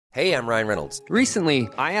Hey, I'm Ryan Reynolds. Recently,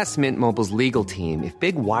 I asked Mint Mobile's legal team if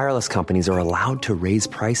big wireless companies are allowed to raise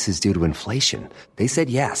prices due to inflation. They said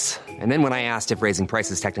yes. And then when I asked if raising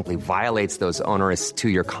prices technically violates those onerous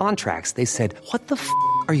two-year contracts, they said, "What the f***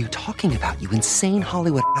 are you talking about, you insane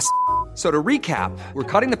Hollywood ass?" So to recap, we're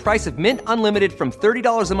cutting the price of Mint Unlimited from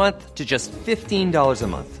 $30 a month to just $15 a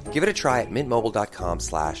month. Give it a try at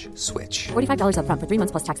mintmobile.com/switch. $45 up front for 3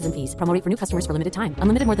 months plus taxes and fees. Promo rate for new customers for limited time.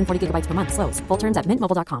 Unlimited more than 40 gigabytes per month. Slows full terms at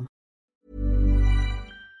mintmobile.com.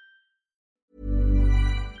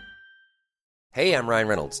 Hey, I'm Ryan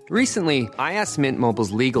Reynolds. Recently, I asked Mint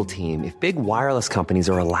Mobile's legal team if big wireless companies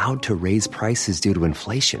are allowed to raise prices due to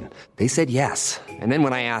inflation. They said yes. And then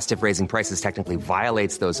when I asked if raising prices technically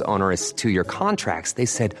violates those onerous two-year contracts, they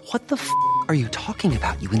said, "What the f*** are you talking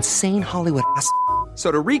about, you insane Hollywood ass?" So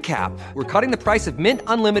to recap, we're cutting the price of Mint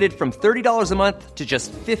Unlimited from $30 a month to just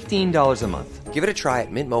 $15 a month. Give it a try at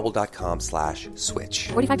mintmobile.com/switch.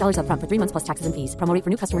 $45 up front for 3 months plus taxes and fees. Promo rate for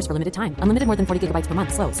new customers for limited time. Unlimited more than 40 gigabytes per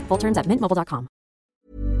month. Slows full terms at mintmobile.com.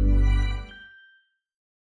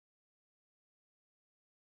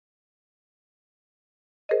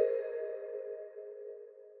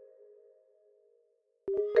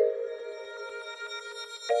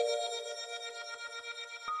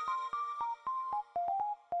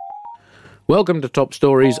 Welcome to Top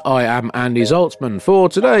Stories. I am Andy Zaltzman. For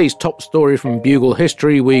today's top story from Bugle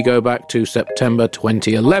history, we go back to September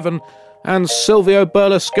 2011 and Silvio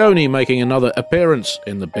Berlusconi making another appearance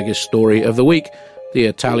in the biggest story of the week. The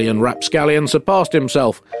Italian rapscallion surpassed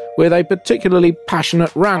himself with a particularly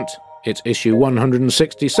passionate rant. It's issue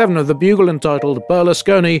 167 of the Bugle entitled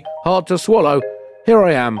Berlusconi, Hard to Swallow. Here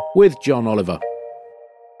I am with John Oliver.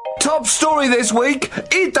 Top story this week,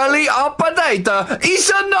 Italy up a data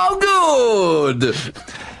is a no good.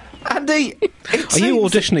 Andy, Are you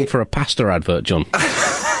auditioning for a pasta advert, John?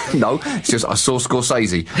 No, it's just I saw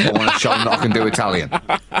Scorsese. I want to show him that I can do Italian.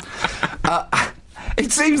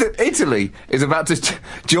 It seems that Italy is about to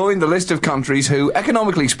join the list of countries who,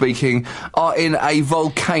 economically speaking, are in a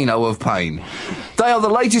volcano of pain. They are the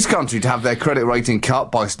latest country to have their credit rating cut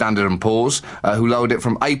by Standard & Poor's, who lowered it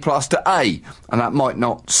from A+ to A. And that might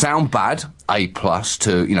not sound bad, A+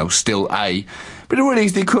 to, still A, but it really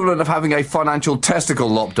is the equivalent of having a financial testicle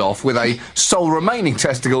lopped off with a sole remaining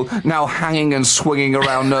testicle now hanging and swinging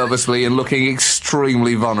around nervously and looking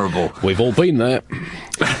extremely vulnerable. We've all been there.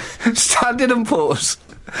 Standard & Poor's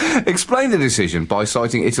explained the decision by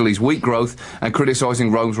citing Italy's weak growth and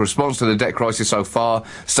criticising Rome's response to the debt crisis so far,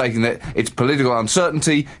 stating that its political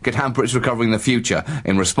uncertainty could hamper its recovery in the future.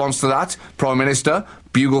 In response to that, Prime Minister,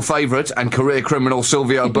 Bugle favourite and career criminal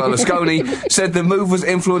Silvio Berlusconi said the move was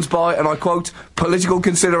influenced by, and I quote, political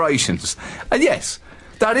considerations. And yes,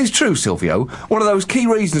 that is true, Silvio. One of those key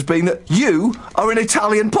reasons being that you are in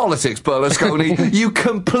Italian politics, Berlusconi. You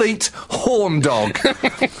complete horn dog.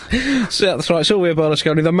 So that's right, Silvio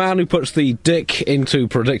Berlusconi, the man who puts the dick into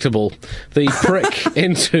predictable, the prick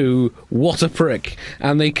into what a prick,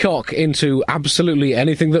 and the cock into absolutely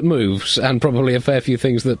anything that moves, and probably a fair few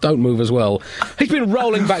things that don't move as well. He's been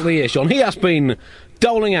rolling back the years, John. He has been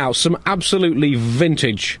doling out some absolutely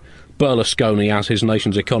vintage Berlusconi as his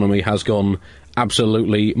nation's economy has gone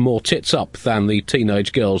absolutely more tits up than the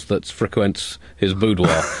teenage girls that frequent his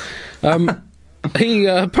boudoir. He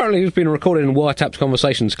apparently has been recorded in wiretapped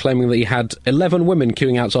conversations claiming that he had 11 women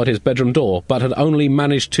queuing outside his bedroom door, but had only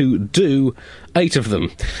managed to do 8 of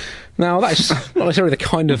them. Now, that's not necessarily the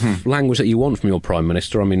kind of language that you want from your Prime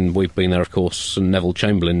Minister. I mean, we've been there, of course, in Neville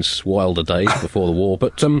Chamberlain's wilder days before the war,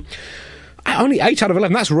 but only 8 out of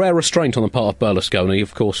 11. That's rare restraint on the part of Berlusconi.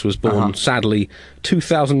 Of course, was born, sadly,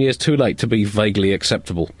 2,000 years too late to be vaguely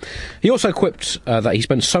acceptable. He also quipped that he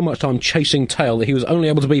spent so much time chasing tail that he was only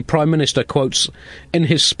able to be Prime Minister, quotes, in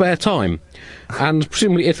his spare time. And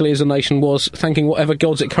presumably Italy as a nation was thanking whatever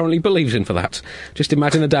gods it currently believes in for that. Just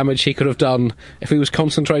imagine the damage he could have done if he was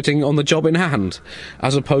concentrating on the job in hand,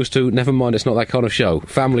 as opposed to, never mind, it's not that kind of show.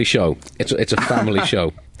 Family show. It's a family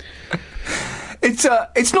show.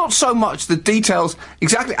 It's not so much the details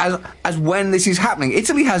exactly as when this is happening.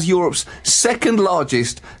 Italy has Europe's second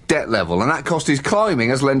largest debt level, and that cost is climbing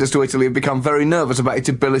as lenders to Italy have become very nervous about its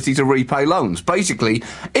ability to repay loans. Basically,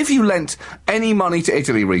 if you lent any money to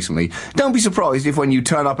Italy recently, don't be surprised if when you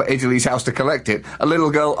turn up at Italy's house to collect it, a little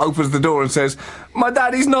girl opens the door and says, "My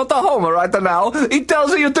daddy's not at home right now. He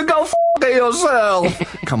tells you to go f*** yourself."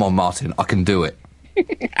 Come on, Martin, I can do it.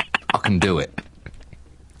 I can do it.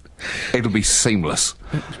 It'll be seamless.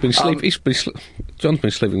 John's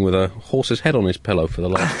been sleeping with a horse's head on his pillow for the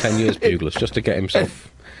last 10 years, Buglers, just to get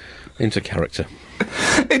himself into character.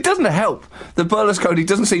 It doesn't help that Berlusconi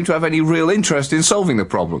doesn't seem to have any real interest in solving the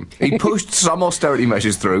problem. He pushed some austerity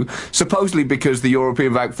measures through, supposedly because the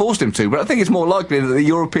European Bank forced him to, but I think it's more likely that the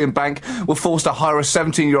European Bank were forced to hire a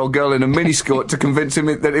 17-year-old girl in a miniskirt to convince him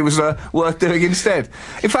that it was worth doing instead.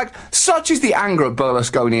 In fact, such is the anger at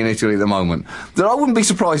Berlusconi in Italy at the moment that I wouldn't be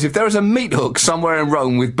surprised if there is a meat hook somewhere in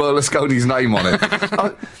Rome with Berlusconi's name on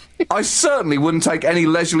it. I certainly wouldn't take any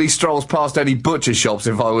leisurely strolls past any butcher shops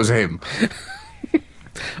if I was him.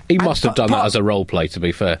 He must have done that as a role play, to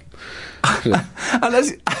be fair. And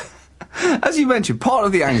as you mentioned, part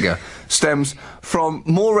of the anger stems from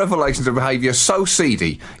more revelations of behaviour so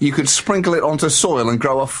seedy you could sprinkle it onto soil and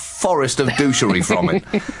grow a forest of douchery from it.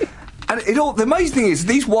 And the amazing thing is,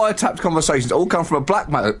 these wiretapped conversations all come from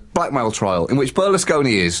a blackmail trial in which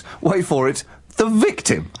Berlusconi is, wait for it, the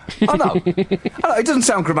victim. I know, it doesn't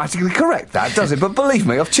sound grammatically correct, that, does it? But believe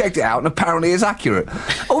me, I've checked it out and apparently it's accurate.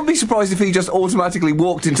 I wouldn't be surprised if he just automatically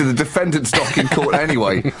walked into the defendant's dock in court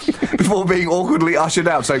anyway, before being awkwardly ushered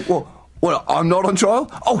out, saying, well, I'm not on trial?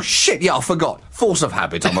 Oh, shit, yeah, I forgot. Force of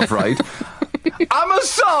habit, I'm afraid. I'm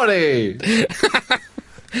sorry!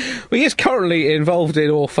 Well, he is currently involved in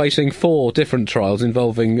or facing 4 different trials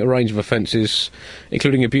involving a range of offences,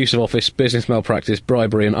 including abuse of office, business malpractice,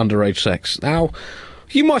 bribery and underage sex. Now,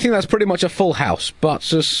 you might think that's pretty much a full house,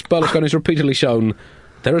 but as Berlusconi's repeatedly shown,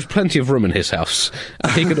 there is plenty of room in his house,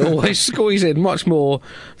 and he could always squeeze in much more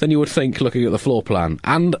than you would think looking at the floor plan.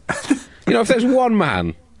 And, if there's one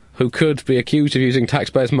man who could be accused of using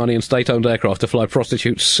taxpayers' money and state-owned aircraft to fly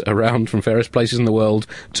prostitutes around from various places in the world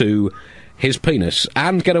to his penis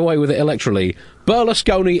and get away with it electorally,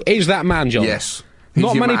 Berlusconi is that man, John. Yes, he's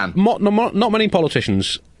your man. Not many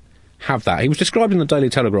politicians have that. He was described in the Daily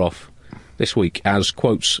Telegraph this week as,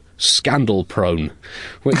 quotes, scandal-prone,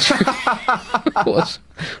 which was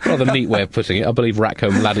a rather neat way of putting it. I believe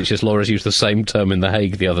Ratcombe Mladic's lawyers used the same term in The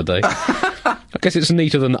Hague the other day. I guess it's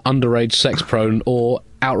neater than underage sex-prone or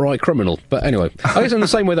outright criminal. But anyway, I guess in the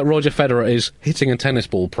same way that Roger Federer is hitting a tennis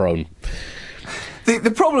ball prone.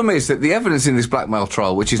 The problem is that the evidence in this blackmail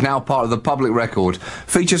trial, which is now part of the public record,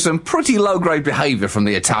 features some pretty low-grade behaviour from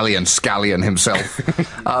the Italian scallion himself.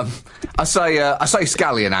 I say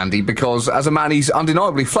scallion, Andy, because as a man he's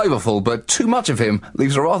undeniably flavourful, but too much of him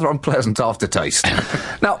leaves a rather unpleasant aftertaste.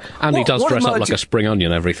 Now, and he does dress up like a spring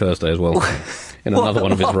onion every Thursday as well, in another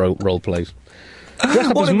one of his role plays.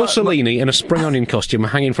 Dressed up as Mussolini in a spring onion costume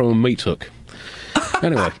hanging from a meat hook.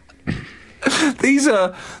 Anyway.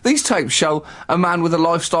 These tapes show a man with a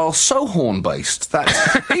lifestyle so horn-based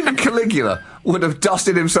that even Caligula would have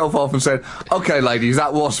dusted himself off and said, OK, ladies,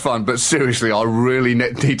 that was fun, but seriously, I really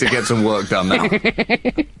need to get some work done now.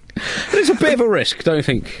 It's a bit of a risk, don't you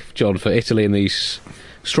think, John, for Italy in these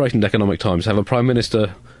straitened economic times, to have a Prime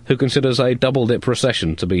Minister who considers a double-dip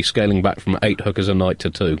recession to be scaling back from 8 hookers a night to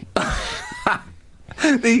 2.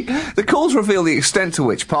 The calls reveal the extent to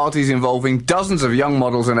which parties involving dozens of young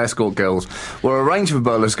models and escort girls were arranged for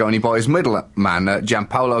Berlusconi by his middleman,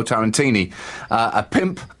 Gianpaolo Tarantini, a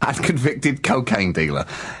pimp and convicted cocaine dealer.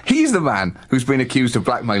 He's the man who's been accused of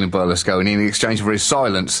blackmailing Berlusconi in exchange for his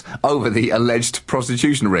silence over the alleged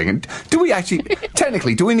prostitution ring. And do we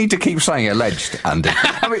need to keep saying alleged, Andy?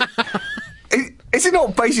 I mean, is it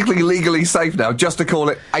not basically legally safe now just to call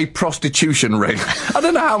it a prostitution ring? I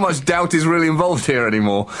don't know how much doubt is really involved here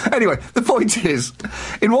anymore. Anyway, the point is,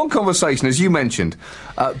 in one conversation, as you mentioned,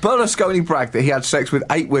 Berlusconi bragged that he had sex with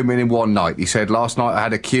 8 women in one night. He said, last night I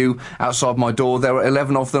had a queue outside my door. There were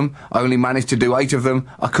 11 of them. I only managed to do 8 of them.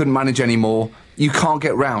 I couldn't manage any more. You can't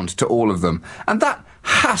get round to all of them. And that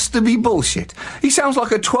has to be bullshit. He sounds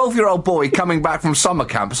like a 12-year-old boy coming back from summer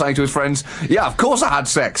camp saying to his friends, yeah, of course I had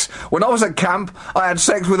sex. When I was at camp, I had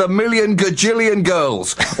sex with 1,000,000 gajillion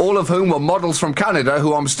girls, all of whom were models from Canada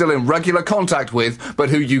who I'm still in regular contact with, but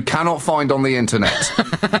who you cannot find on the internet.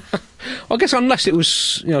 Well, I guess unless it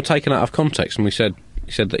was, taken out of context and he said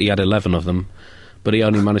that he had 11 of them, but he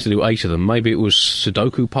only managed to do 8 of them. Maybe it was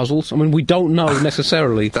Sudoku puzzles. I mean, we don't know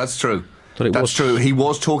necessarily. That's true. That's true. He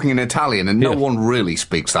was talking in Italian, and no one really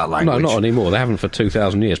speaks that language. No, not anymore. They haven't for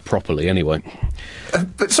 2,000 years properly, anyway.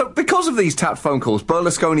 So, because of these tapped phone calls,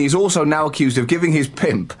 Berlusconi is also now accused of giving his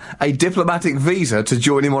pimp a diplomatic visa to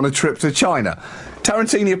join him on a trip to China.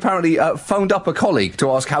 Tarantini apparently phoned up a colleague to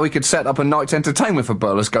ask how he could set up a night's entertainment for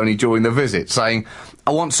Berlusconi during the visit, saying,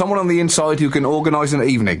 I want someone on the inside who can organise an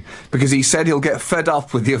evening, because he said he'll get fed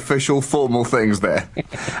up with the official formal things there.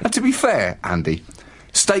 And to be fair, Andy,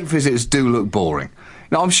 state visits do look boring.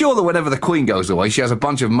 Now, I'm sure that whenever the Queen goes away, she has a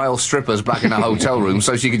bunch of male strippers back in her hotel room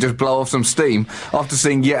so she can just blow off some steam after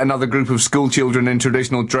seeing yet another group of school children in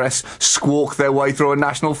traditional dress squawk their way through a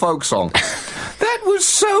national folk song. That was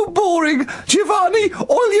so boring. Giovanni,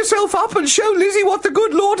 oil yourself up and show Lizzie what the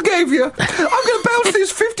good Lord gave you. I'm going to bounce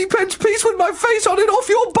this 50-pence piece with my face on it off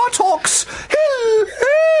your buttocks.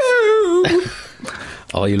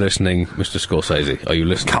 Are you listening, Mr. Scorsese? Are you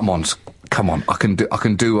listening? Come on. I can do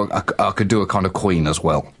a kind of Queen as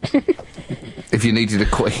well. If you needed a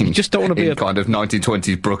Queen, You just don't want to be in kind of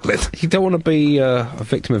 1920s Brooklyn. You don't want to be a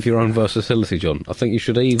victim of your own versatility, John. I think you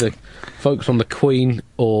should either focus on the Queen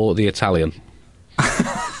or the Italian.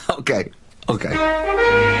 Okay.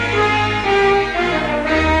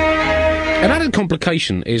 An added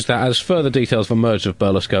complication is that as further details have emerged of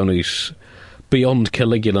Berlusconi's beyond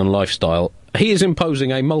Caligulan lifestyle, he is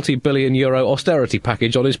imposing a multi-billion euro austerity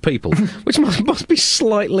package on his people, which must be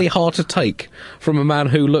slightly hard to take from a man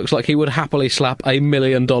who looks like he would happily slap $1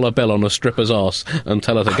 million bill on a stripper's arse and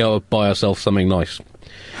tell her to go buy herself something nice.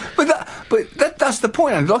 But that's the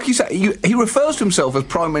point. And like you said, he refers to himself as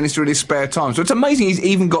Prime Minister in his spare time. So it's amazing he's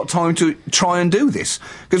even got time to try and do this.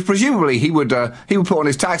 Because presumably he would put on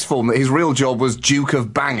his tax form that his real job was Duke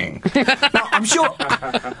of Banging. Now, I'm sure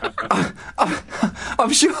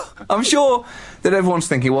that everyone's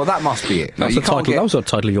thinking, well, that must be it. That was the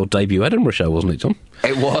title of your debut Edinburgh show, wasn't it, John?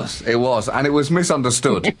 It was, and it was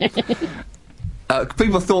misunderstood.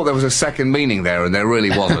 People thought there was a second meaning there, and there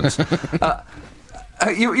really wasn't.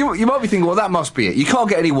 You might be thinking, well, that must be it. You can't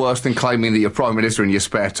get any worse than claiming that you're Prime Minister in your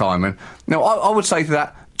spare time. And now, I would say to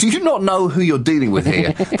that, do you not know who you're dealing with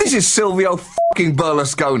here? This is Silvio fucking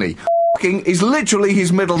Berlusconi. Fucking is literally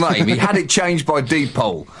his middle name. He had it changed by deed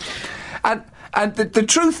poll. And the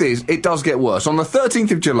truth is, it does get worse. On the 13th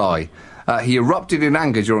of July, he erupted in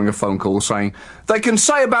anger during a phone call saying, "They can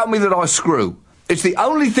say about me that I screw. It's the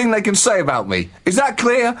only thing they can say about me. Is that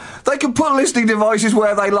clear? They can put listening devices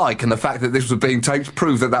where they like," and the fact that this was being taped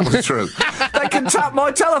proved that was true. "They can tap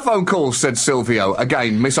my telephone calls," said Silvio,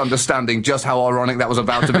 again misunderstanding just how ironic that was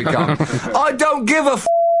about to become. "I don't give a f***.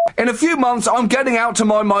 In a few months, I'm getting out to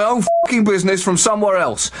mind my own f***ing business from somewhere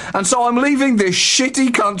else, and so I'm leaving this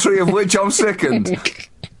shitty country of which I'm sickened."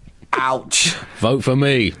 Ouch. Vote for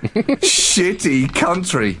me. Shitty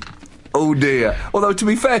country. Oh dear. Although, to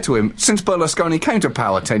be fair to him, since Berlusconi came to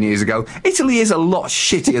power 10 years ago, Italy is a lot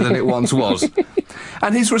shittier than it once was.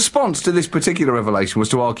 And his response to this particular revelation was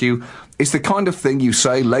to argue, it's the kind of thing you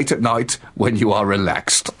say late at night when you are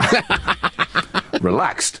relaxed.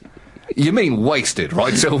 Relaxed? You mean wasted,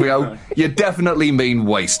 right, Silvio? You definitely mean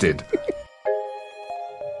wasted.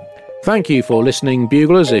 Thank you for listening,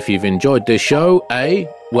 Buglers. If you've enjoyed this show, A,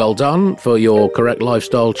 well done for your correct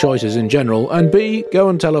lifestyle choices in general, and B, go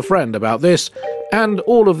and tell a friend about this and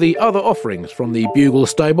all of the other offerings from the Bugle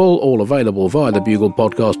stable, all available via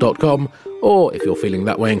thebuglepodcast.com, or if you're feeling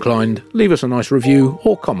that way inclined, leave us a nice review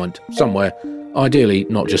or comment somewhere, ideally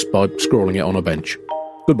not just by scrawling it on a bench.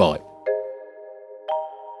 Goodbye.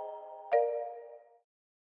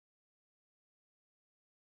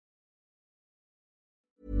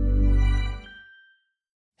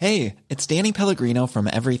 Hey, it's Danny Pellegrino from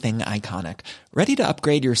Everything Iconic. Ready to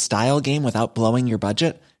upgrade your style game without blowing your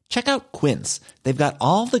budget? Check out Quince. They've got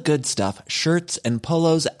all the good stuff, shirts and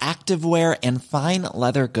polos, activewear, and fine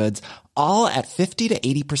leather goods, all at 50 to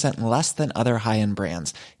 80% less than other high-end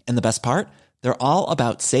brands. And the best part? They're all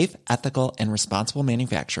about safe, ethical, and responsible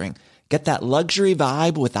manufacturing. Get that luxury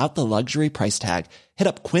vibe without the luxury price tag. Hit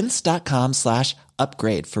up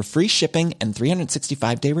quince.com/upgrade for free shipping and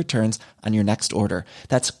 365-day returns on your next order.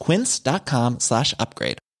 That's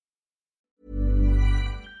quince.com/upgrade.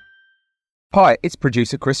 Hi, it's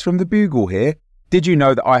producer Chris from The Bugle here. Did you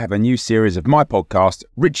know that I have a new series of my podcast,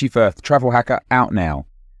 Richie Firth Travel Hacker, out now?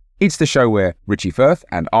 It's the show where Richie Firth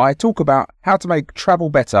and I talk about how to make travel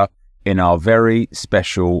better in our very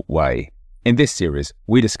special way. In this series,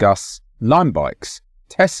 we discuss Lime bikes,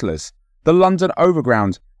 Teslas, the London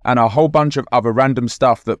Overground, and a whole bunch of other random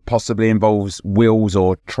stuff that possibly involves wheels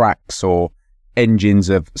or tracks or engines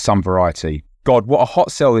of some variety. God, what a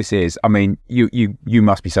hot sell this is. I mean, you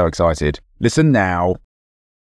must be so excited. Listen now.